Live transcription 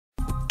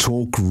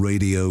Talk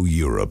Radio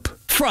Europe.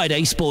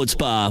 Friday Sports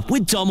Bar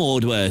with Dom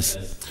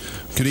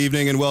Aldworth. Good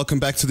evening and welcome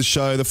back to the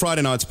show, the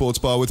Friday Night Sports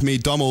Bar with me,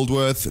 Dom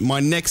Aldworth.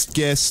 My next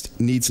guest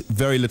needs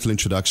very little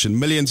introduction.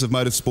 Millions of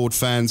motorsport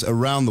fans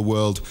around the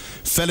world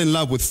fell in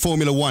love with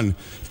Formula One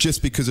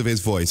just because of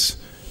his voice.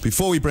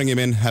 Before we bring him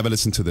in, have a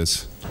listen to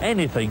this.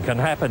 Anything can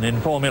happen in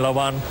Formula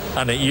One,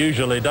 and it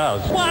usually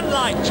does. 1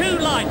 light, 2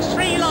 lights,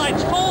 3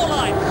 lights, 4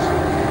 lights,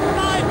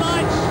 5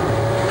 lights,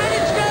 and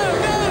it's go!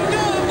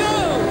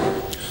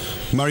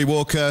 Murray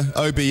Walker,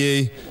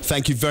 OBE,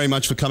 thank you very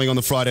much for coming on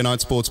the Friday Night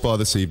Sports Bar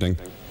this evening.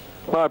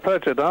 My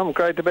pleasure, Dom.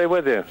 Great to be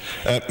with you.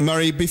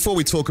 Murray, before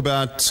we talk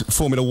about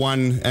Formula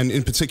One, and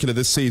in particular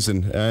this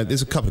season,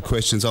 there's a couple of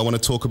questions. I want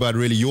to talk about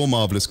really your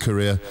marvellous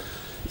career.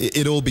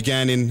 It all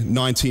began in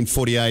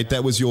 1948.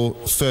 That was your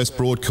first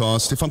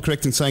broadcast. If I'm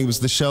correct in saying it was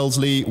the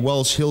Shelsley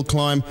Welsh Hill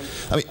Climb.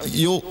 I mean,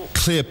 your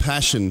clear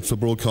passion for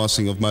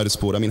broadcasting of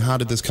motorsport, I mean, how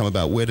did this come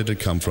about? Where did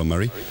it come from,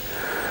 Murray?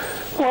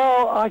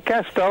 Well, I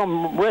guess,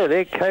 Dom,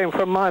 really it came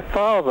from my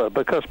father,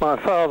 because my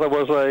father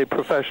was a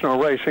professional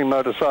racing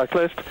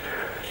motorcyclist.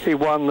 He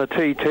won the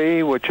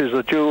TT, which is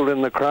a jewel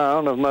in the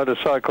crown of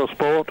motorcycle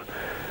sport.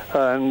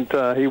 And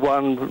he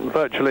won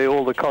virtually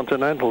all the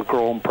Continental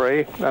Grand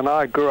Prix. And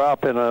I grew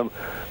up in a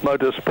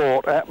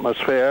motorsport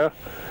atmosphere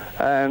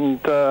and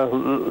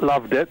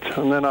loved it.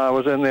 And then I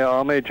was in the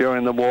army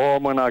during the war.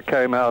 And when I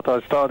came out,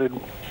 I started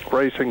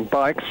racing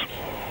bikes.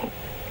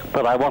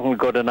 But I wasn't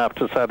good enough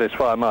to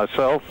satisfy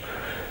myself.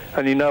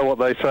 And you know what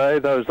they say,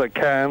 those that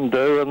can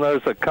do and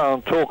those that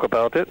can't talk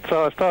about it.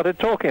 So I started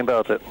talking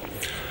about it.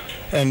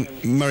 And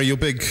Murray, you're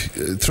big,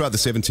 throughout the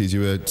 70s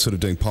you were sort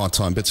of doing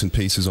part-time bits and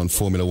pieces on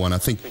Formula One. I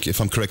think, if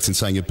I'm correct in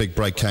saying, your big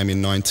break came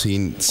in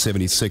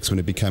 1976 when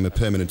it became a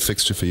permanent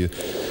fixture for you.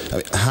 I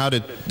mean, how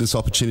did this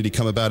opportunity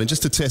come about? And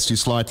just to test you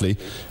slightly,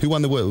 who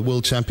won the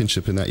World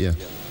Championship in that year?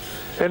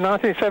 In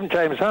 1970,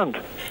 James Hunt.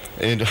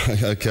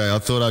 Okay, I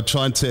thought I'd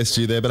try and test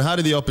you there, but how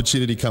did the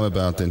opportunity come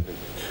about then?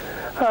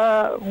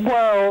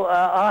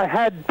 I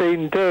had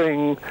been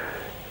doing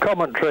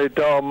commentary,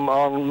 Dom,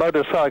 on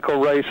motorcycle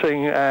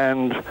racing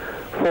and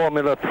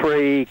Formula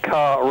 3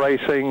 car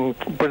racing,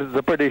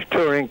 the British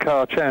Touring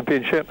Car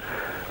Championship,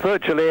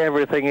 virtually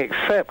everything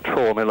except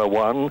Formula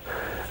 1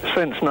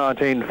 since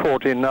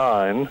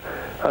 1949.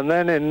 And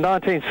then in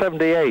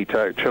 1978,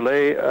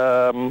 actually,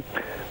 the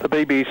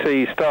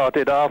BBC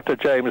started, after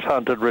James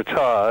Hunt had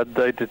retired,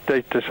 they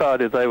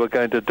decided they were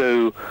going to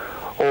do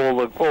all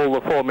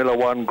the Formula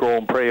 1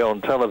 Grand Prix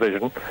on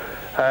television.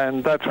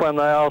 And that's when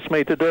they asked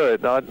me to do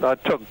it. I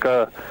took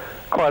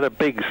quite a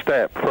big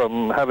step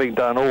from having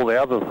done all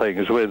the other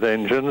things with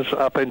engines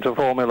up into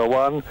Formula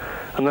 1.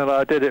 And then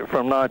I did it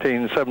from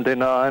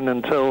 1979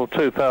 until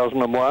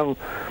 2001.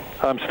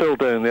 I'm still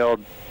doing the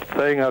odd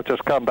thing. I've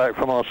just come back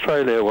from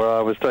Australia where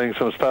I was doing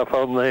some stuff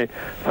on the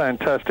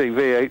fantastic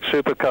V8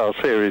 supercar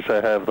series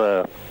they have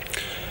there.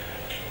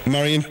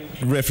 Murray, in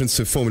reference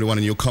to Formula One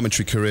and your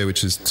commentary career,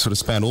 which has sort of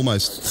spanned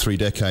almost 3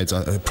 decades,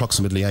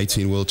 approximately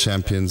 18 world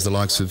champions, the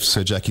likes of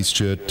Sir Jackie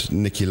Stewart,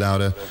 Niki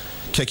Lauda,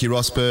 Keke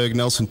Rosberg,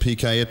 Nelson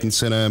Piquet, Ayrton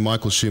Senna,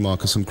 Michael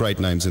Schumacher, some great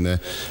names in there.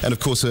 And of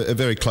course, a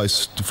very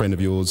close friend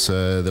of yours,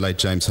 the late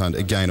James Hunt,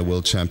 again a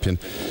world champion.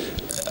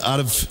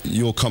 Out of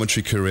your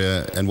commentary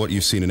career and what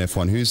you've seen in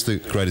F1, who's the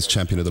greatest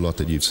champion of the lot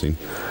that you've seen?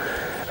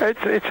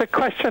 It's a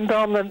question,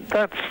 Dom,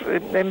 that's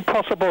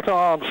impossible to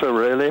answer,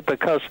 really,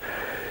 because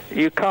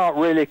you can't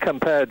really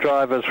compare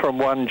drivers from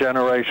one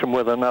generation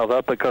with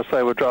another, because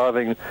they were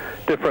driving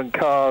different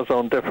cars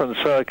on different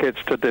circuits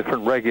to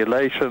different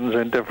regulations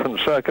in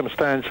different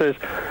circumstances.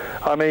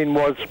 I mean,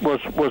 was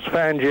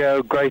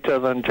Fangio greater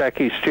than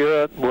Jackie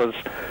Stewart? Was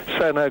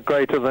Senna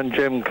greater than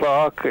Jim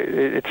Clark?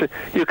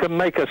 You can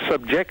make a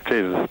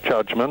subjective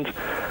judgment.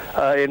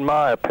 In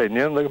my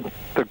opinion,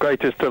 the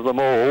greatest of them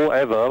all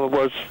ever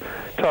was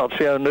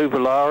Tazio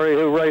Nuvolari,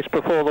 who raced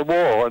before the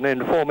war, and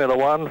in Formula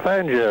One,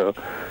 Fangio.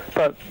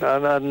 But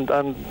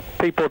and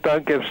people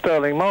don't give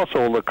Sterling Moss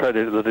all the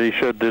credit that he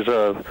should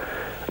deserve.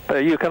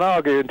 You can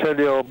argue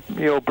until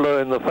you're blue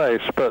in the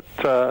face, but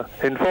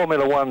in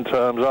Formula One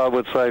terms, I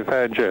would say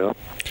Fangio.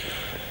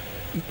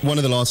 One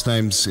of the last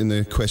names in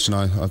the question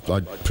I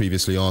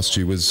previously asked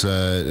you was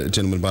a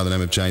gentleman by the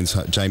name of James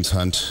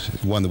Hunt,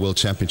 who won the World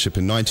Championship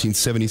in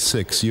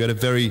 1976. You had a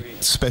very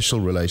special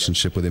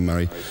relationship with him,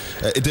 Murray.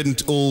 It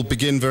didn't all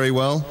begin very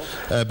well,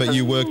 but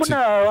you worked...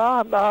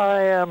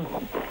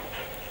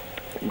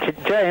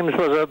 James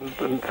was a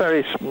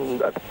very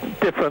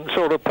different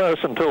sort of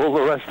person to all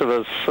the rest of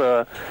us,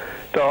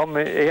 Dom.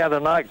 He had a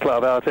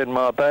nightclub out in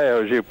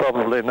Marbella, as you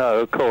probably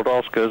know, called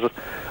Oscar's,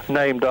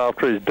 named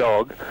after his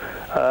dog.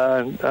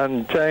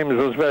 And James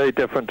was very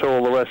different to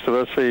all the rest of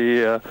us.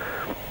 He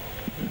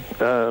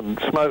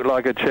smoked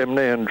like a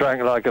chimney and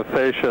drank like a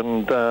fish,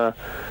 and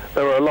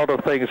there were a lot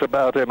of things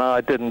about him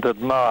I didn't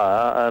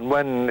admire. And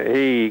when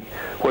he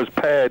was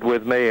paired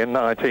with me in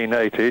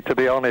 1980, to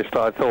be honest,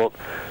 I thought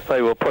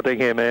they were putting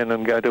him in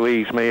and going to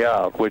ease me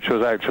out, which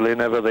was actually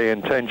never the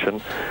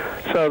intention.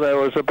 So there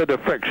was a bit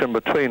of friction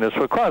between us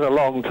for quite a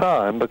long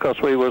time because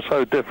we were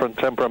so different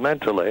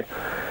temperamentally.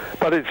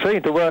 But it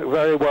seemed to work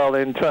very well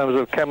in terms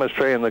of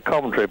chemistry in the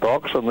commentary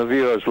box, and the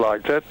viewers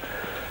liked it.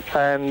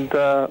 And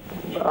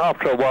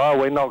after a while,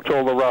 we knocked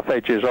all the rough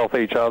edges off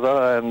each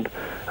other and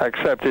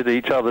accepted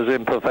each other's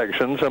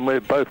imperfections, and we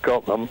both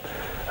got them.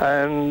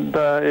 And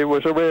it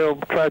was a real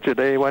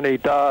tragedy when he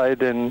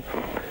died at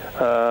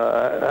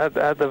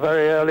the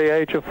very early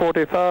age of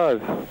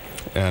 45.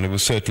 And it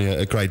was certainly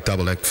a great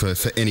double act for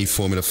any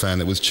Formula fan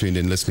that was tuned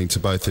in listening to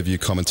both of you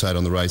commentate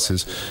on the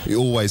races. You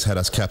always had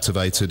us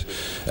captivated.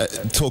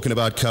 Talking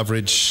about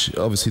coverage,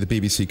 obviously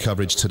the BBC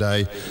coverage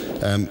today,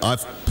 I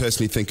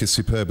personally think is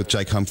superb with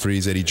Jake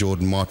Humphries, Eddie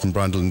Jordan, Martin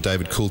Brundle and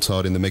David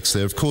Coulthard in the mix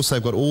there. Of course,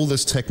 they've got all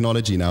this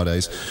technology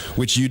nowadays,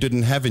 which you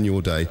didn't have in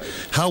your day.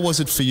 How was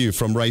it for you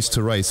from race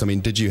to race? I mean,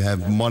 did you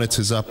have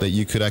monitors up that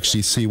you could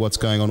actually see what's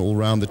going on all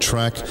around the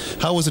track?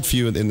 How was it for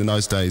you in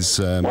those days?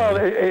 Well,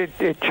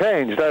 it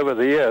changed over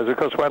the years,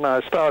 because when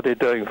I started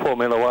doing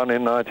Formula One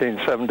in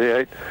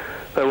 1978,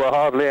 there were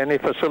hardly any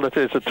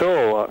facilities at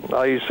all.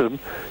 I used to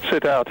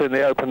sit out in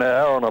the open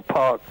air on a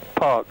park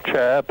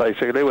chair,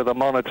 basically, with a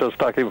monitor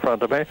stuck in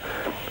front of me.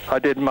 I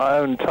did my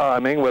own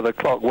timing with a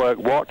clockwork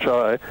watch.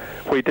 I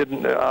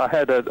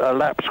had a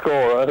lap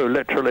scorer who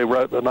literally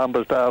wrote the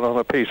numbers down on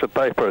a piece of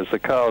paper as the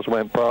cars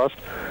went past.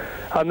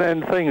 And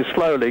then things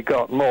slowly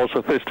got more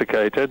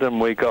sophisticated,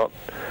 and we got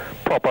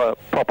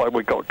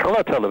we got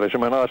colour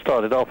television. When I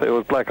started off, it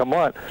was black and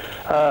white.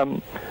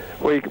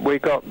 We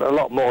got a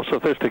lot more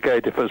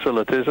sophisticated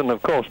facilities, and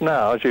of course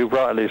now, as you've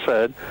rightly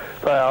said,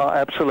 they are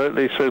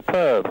absolutely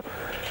superb.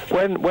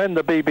 When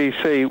the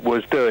BBC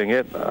was doing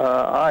it,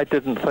 I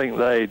didn't think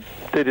they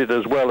did it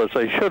as well as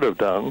they should have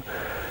done,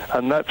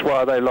 and that's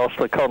why they lost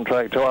the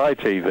contract to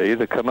ITV,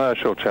 the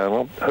commercial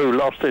channel, who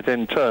lost it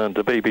in turn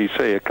to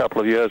BBC a couple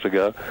of years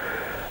ago.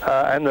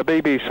 And the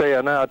BBC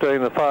are now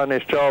doing the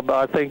finest job,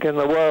 I think, in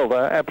the world.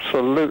 They're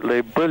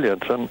absolutely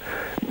brilliant. And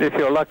if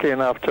you're lucky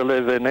enough to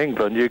live in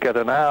England, you get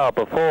an hour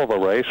before the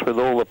race with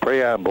all the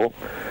preamble,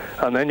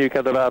 and then you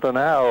get about an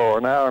hour or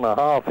an hour and a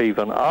half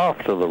even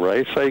after the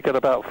race. So you get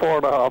about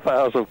 4.5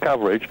 hours of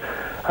coverage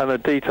and a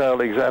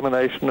detailed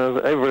examination of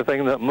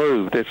everything that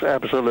moved. It's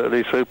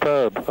absolutely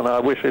superb, and I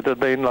wish it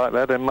had been like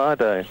that in my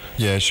day.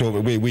 Yeah, sure.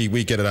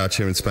 We get it out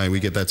here in Spain. We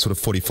get that sort of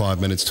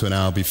 45 minutes to an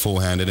hour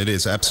beforehand, and it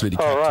is absolutely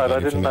captivating. Oh, right, I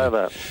didn't know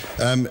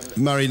that.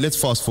 Murray, let's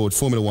fast forward.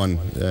 Formula One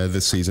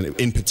this season,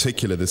 in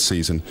particular this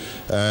season.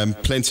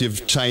 Plenty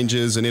of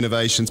changes and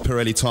innovations.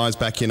 Pirelli tyres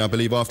back in, I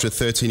believe, after a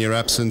 13-year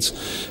absence.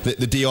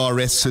 The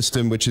DRS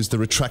system, which is the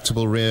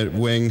retractable rear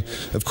wing.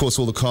 Of course,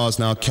 all the cars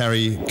now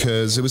carry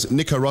KERS. It was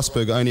Nico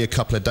Rosberg only a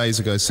couple of days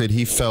ago said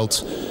he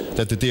felt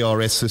that the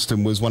DRS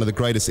system was one of the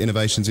greatest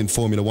innovations in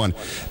Formula One.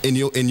 In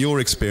your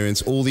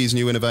experience, all these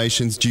new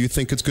innovations, do you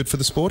think it's good for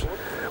the sport?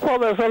 Well,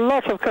 there's a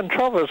lot of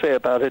controversy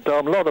about it,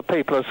 Dom. A lot of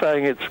people are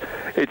saying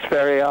it's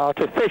very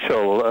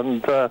artificial,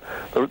 and the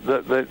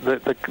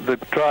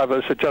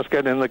drivers should just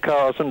get in the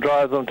cars and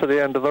drive them to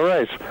the end of the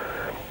race.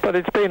 But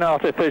it's been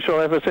artificial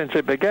ever since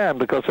it began,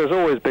 because there's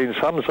always been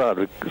some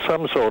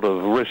sort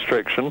of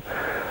restriction.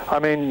 I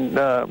mean,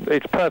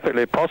 it's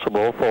perfectly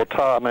possible for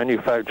tyre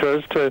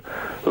manufacturers to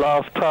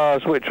last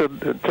tyres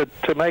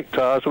to make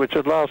tyres which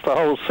would last a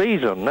whole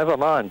season, never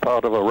mind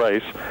part of a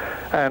race.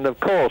 And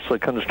of course, the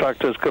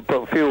constructors could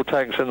put fuel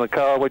tanks in the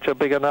car which are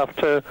big enough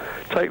to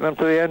take them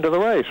to the end of the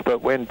race.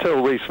 But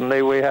until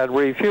recently, we had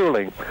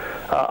refueling.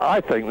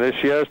 I think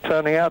this year's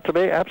turning out to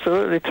be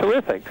absolutely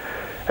terrific.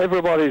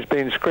 Everybody's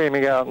been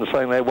screaming out and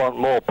saying they want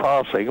more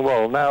passing.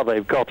 Well, now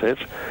they've got it,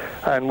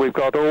 and we've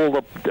got all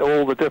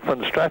the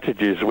different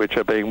strategies which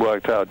are being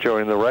worked out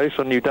during the race,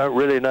 and you don't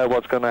really know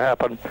what's going to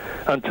happen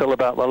until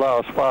about the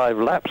last 5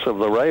 laps of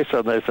the race,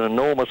 and there's an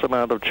enormous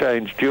amount of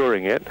change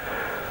during it.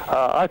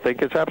 I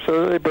think it's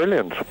absolutely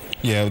brilliant.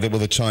 Yeah, well,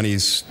 the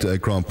Chinese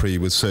Grand Prix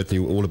was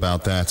certainly all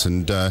about that,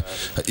 and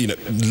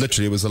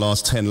literally it was the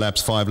last 10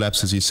 laps, 5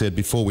 laps, as you said,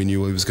 before we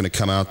knew it was going to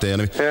come out there.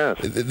 And I mean, yes.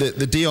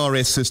 The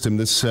DRS system,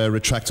 this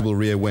retractable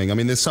rear wing. I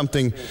mean, there's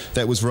something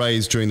that was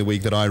raised during the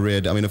week that I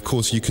read. I mean, of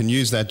course, you can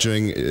use that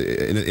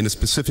in a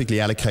specifically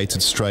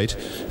allocated straight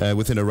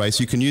within a race.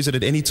 You can use it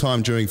at any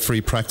time during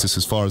free practice,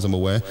 as far as I'm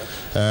aware,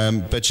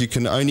 but you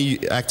can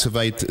only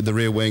activate the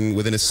rear wing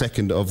within a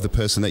second of the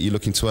person that you're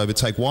looking to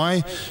overtake. Why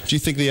do you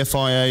think the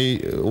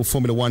FIA or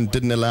Formula One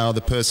didn't allow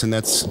the person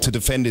to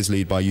defend his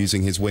lead by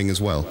using his wing as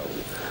well?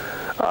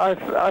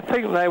 I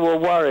think they were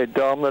worried,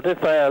 Dom, that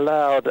if they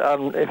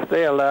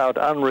allowed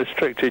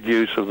unrestricted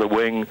use of the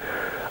wing,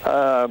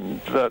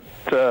 that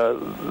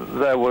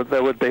there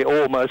would be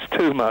almost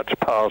too much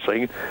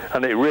passing,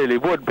 and it really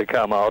would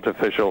become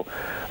artificial.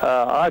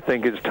 I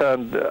think it's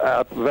turned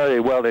out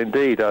very well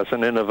indeed as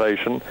an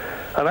innovation,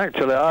 and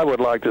actually I would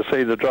like to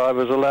see the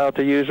drivers allowed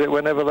to use it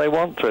whenever they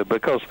want to,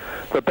 because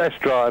the best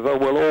driver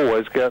will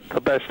always get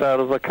the best out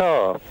of the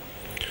car.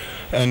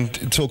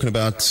 And talking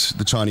about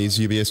the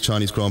UBS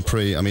Chinese Grand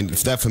Prix, I mean,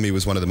 that for me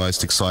was one of the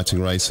most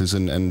exciting races,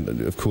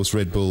 and of course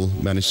Red Bull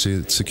managed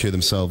to secure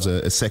themselves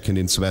a second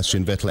in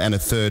Sebastian Vettel and a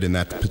third in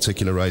that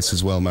particular race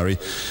as well, Murray.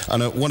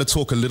 And I want to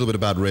talk a little bit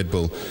about Red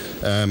Bull.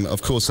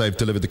 Of course, they've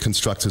delivered the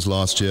Constructors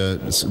last year,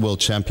 world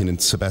champion in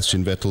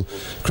Sebastian Vettel.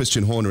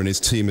 Christian Horner and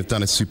his team have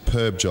done a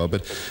superb job,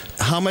 but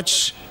how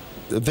much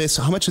of their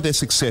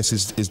success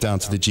is down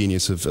to the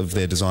genius of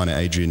their designer,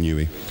 Adrian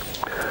Newey?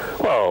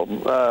 Well,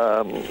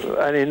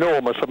 an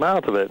enormous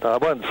amount of it. I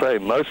won't say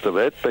most of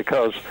it,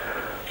 because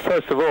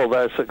first of all,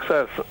 their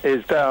success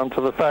is down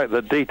to the fact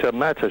that Dieter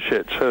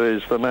Mateschitz, who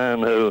is the man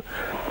who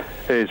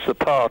is the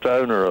part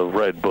owner of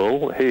Red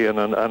Bull, he and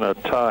a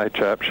Thai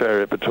chap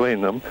share it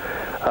between them,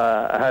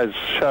 has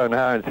shown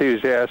how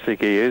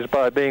enthusiastic he is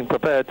by being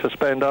prepared to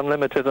spend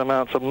unlimited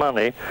amounts of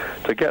money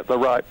to get the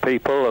right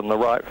people and the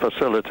right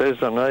facilities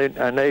and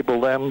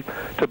enable them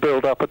to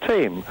build up a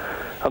team.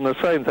 And the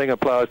same thing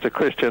applies to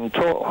Christian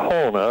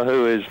Horner,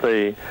 who is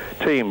the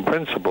team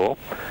principal.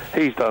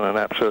 He's done an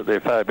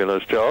absolutely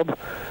fabulous job.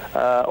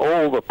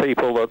 All the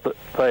people that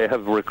they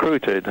have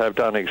recruited have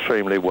done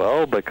extremely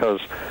well,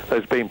 because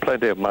there's been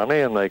plenty of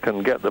money and they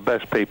can get the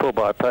best people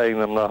by paying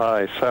them the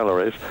high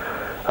salaries.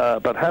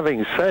 But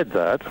having said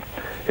that,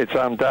 it's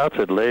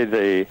undoubtedly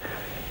the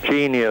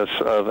genius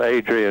of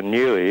Adrian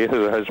Newey,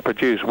 who has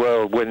produced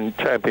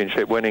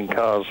championship-winning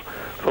cars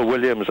for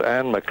Williams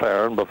and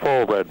McLaren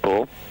before Red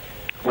Bull,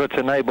 that's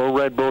enabled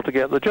Red Bull to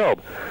get the job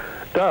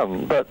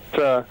done. But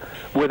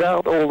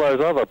without all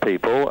those other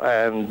people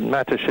and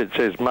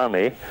Mateschitz's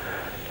money,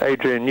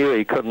 Adrian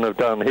Newey couldn't have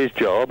done his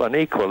job, and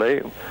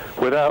equally,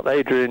 without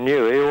Adrian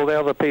Newey, all the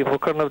other people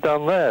couldn't have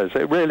done theirs.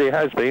 It really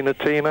has been a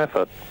team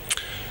effort.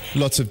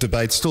 Lots of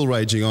debate still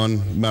raging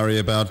on, Murray,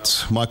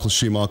 about Michael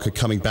Schumacher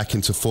coming back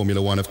into Formula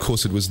One. Of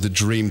course, it was the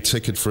dream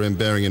ticket for him,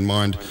 bearing in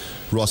mind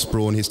Ross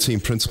Brawn, his team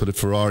principal at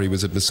Ferrari,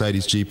 was at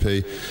Mercedes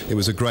GP. It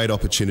was a great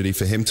opportunity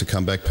for him to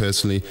come back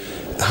personally.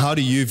 How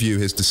do you view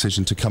his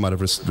decision to come out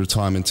of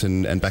retirement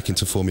and back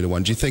into Formula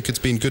One? Do you think it's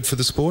been good for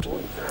the sport?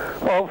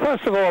 Well,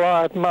 first of all,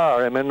 I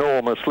admire him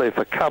enormously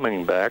for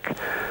coming back,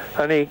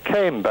 and he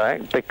came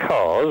back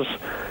because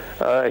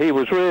he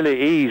was really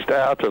eased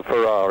out of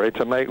Ferrari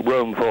to make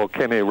room for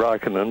Kimi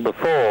Räikkönen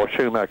before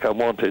Schumacher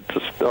wanted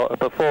to stop,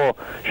 before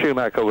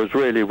Schumacher was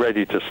really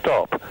ready to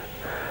stop.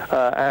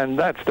 And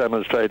that's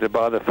demonstrated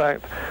by the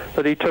fact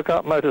that he took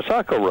up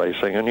motorcycle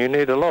racing, and you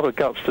need a lot of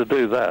guts to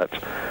do that,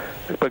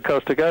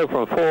 because to go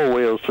from 4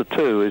 wheels to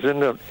 2 is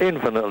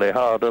infinitely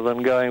harder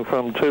than going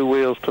from 2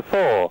 wheels to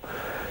 4.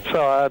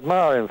 So I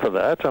admire him for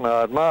that, and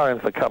I admire him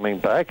for coming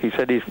back. He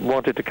said he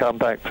wanted to come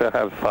back to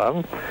have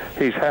fun.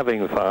 He's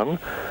having fun.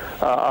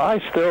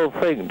 I still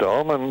think,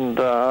 Dom, and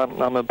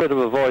I'm a bit of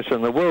a voice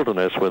in the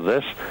wilderness with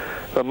this,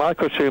 that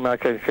Michael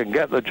Schumacher can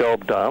get the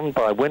job done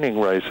by winning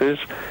races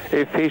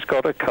if he's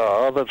got a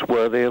car that's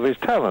worthy of his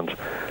talent.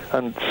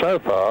 And so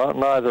far,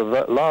 neither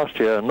last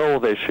year nor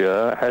this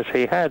year has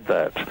he had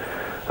that.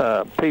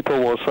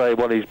 People will say,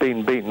 well, he's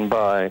been beaten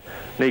by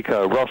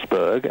Nico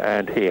Rosberg,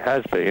 and he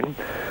has been.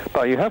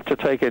 But you have to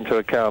take into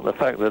account the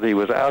fact that he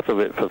was out of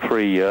it for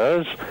 3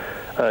 years.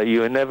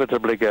 You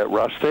inevitably get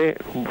rusty.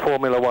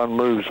 Formula One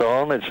moves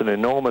on. It's an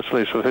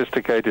enormously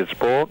sophisticated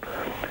sport.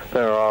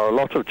 There are a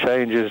lot of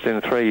changes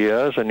in 3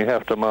 years, and you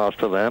have to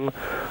master them.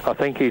 I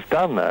think he's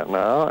done that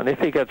now, and if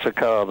he gets a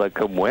car that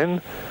can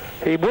win,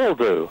 he will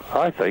do,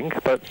 I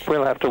think, but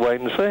we'll have to wait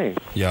and see.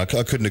 Yeah, I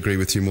couldn't agree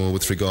with you more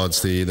with regards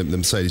to the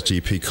Mercedes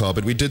GP car,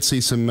 but we did see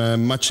some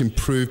much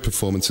improved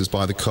performances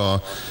by the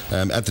car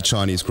at the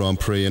Chinese Grand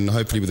Prix, and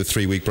hopefully with a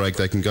 3-week break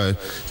they can go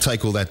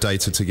take all that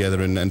data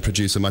together and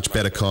produce a much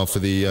better car for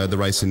the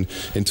race in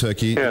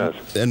Turkey. Yes.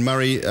 And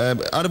Murray,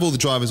 out of all the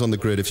drivers on the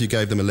grid, if you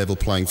gave them a level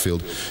playing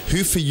field,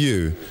 who for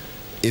you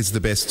is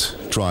the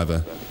best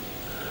driver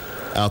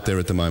out there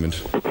at the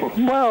moment?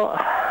 Well,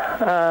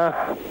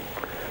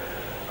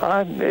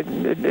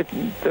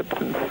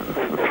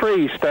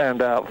 three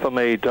stand out for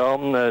me,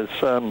 Dom. There's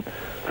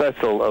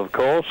Vettel, of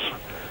course,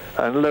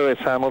 and Lewis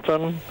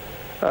Hamilton,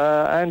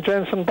 and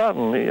Jenson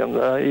Button.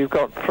 You've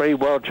got 3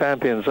 world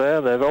champions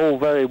there. They're all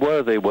very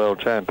worthy world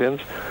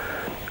champions.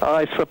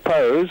 I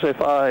suppose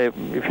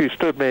if you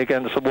stood me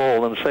against the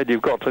wall and said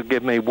you've got to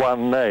give me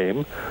one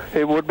name,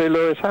 it would be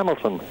Lewis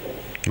Hamilton.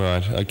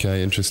 Right,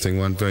 okay, interesting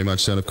one, very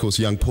much so. And of course,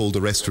 young Paul Di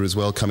Resta as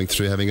well, coming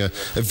through, having a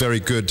very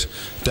good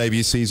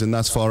debut season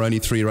thus far, only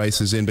 3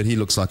 races in, but he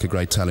looks like a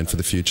great talent for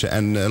the future.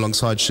 And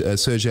alongside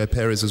Sergio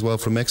Perez as well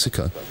from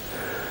Mexico.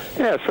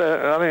 Yes,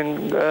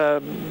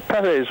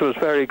 Perez was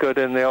very good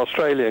in the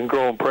Australian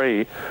Grand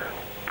Prix.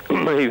 He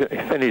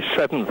finished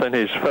 7th in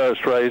his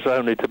first race,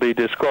 only to be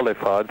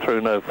disqualified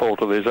through no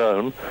fault of his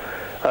own.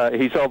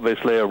 He's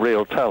obviously a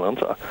real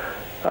talent.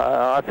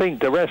 I think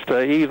Di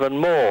Resta even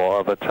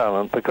more of a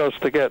talent, because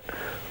to get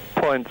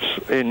points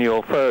in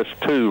your first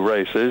 2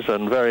 races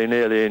and very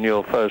nearly in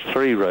your first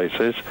 3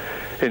 races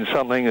in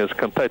something as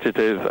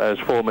competitive as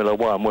Formula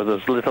One with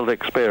as little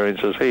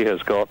experience as he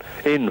has got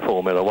in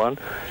Formula One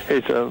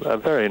is a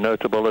very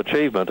notable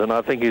achievement, and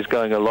I think he's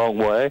going a long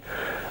way.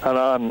 And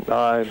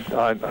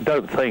I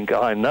don't think,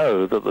 I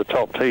know that the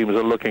top teams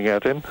are looking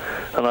at him,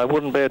 and I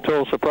wouldn't be at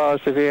all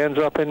surprised if he ends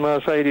up in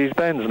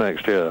Mercedes-Benz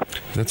next year.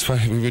 That's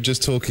fine. We were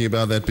just talking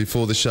about that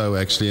before the show,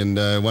 actually,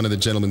 and one of the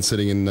gentlemen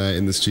sitting in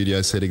the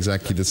studio said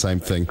exactly the same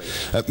thing.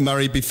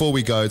 Murray, before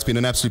we go, it's been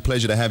an absolute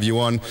pleasure to have you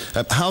on.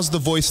 How's the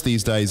voice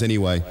these days,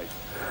 anyway?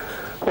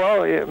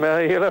 Well,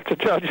 you'll have to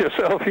judge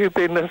yourself. You've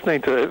been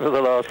listening to it for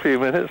the last few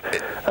minutes.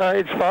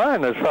 It's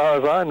fine, as far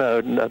as I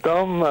know,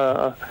 Dom.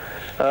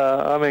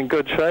 I'm in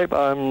good shape.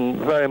 I'm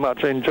very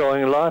much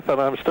enjoying life, and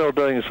I'm still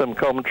doing some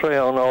commentary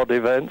on odd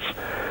events.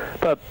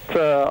 But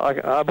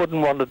I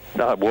wouldn't want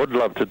to. I would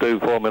love to do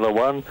Formula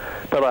One,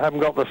 but I haven't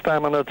got the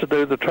stamina to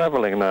do the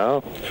travelling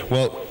now.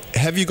 Well,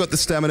 have you got the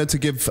stamina to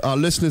give our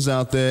listeners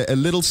out there a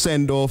little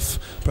send-off,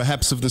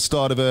 perhaps of the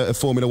start of a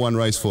Formula One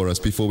race for us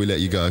before we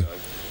let you go?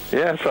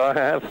 Yes, I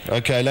have.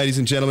 Okay, ladies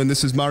and gentlemen,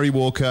 this is Murray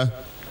Walker.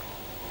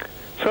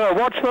 So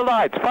watch the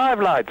lights. 5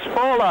 lights,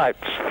 4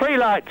 lights, 3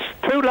 lights,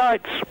 2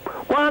 lights,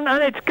 1,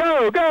 and it's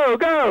go, go,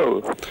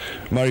 go.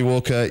 Murray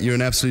Walker, you're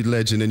an absolute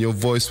legend, and your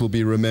voice will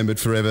be remembered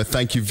forever.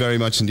 Thank you very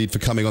much indeed for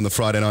coming on the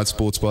Friday Night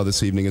Sports Bar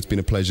this evening. It's been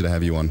a pleasure to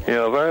have you on.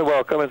 You're very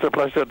welcome. It's a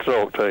pleasure to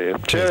talk to you.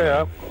 Cheers,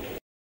 Cheerio. man.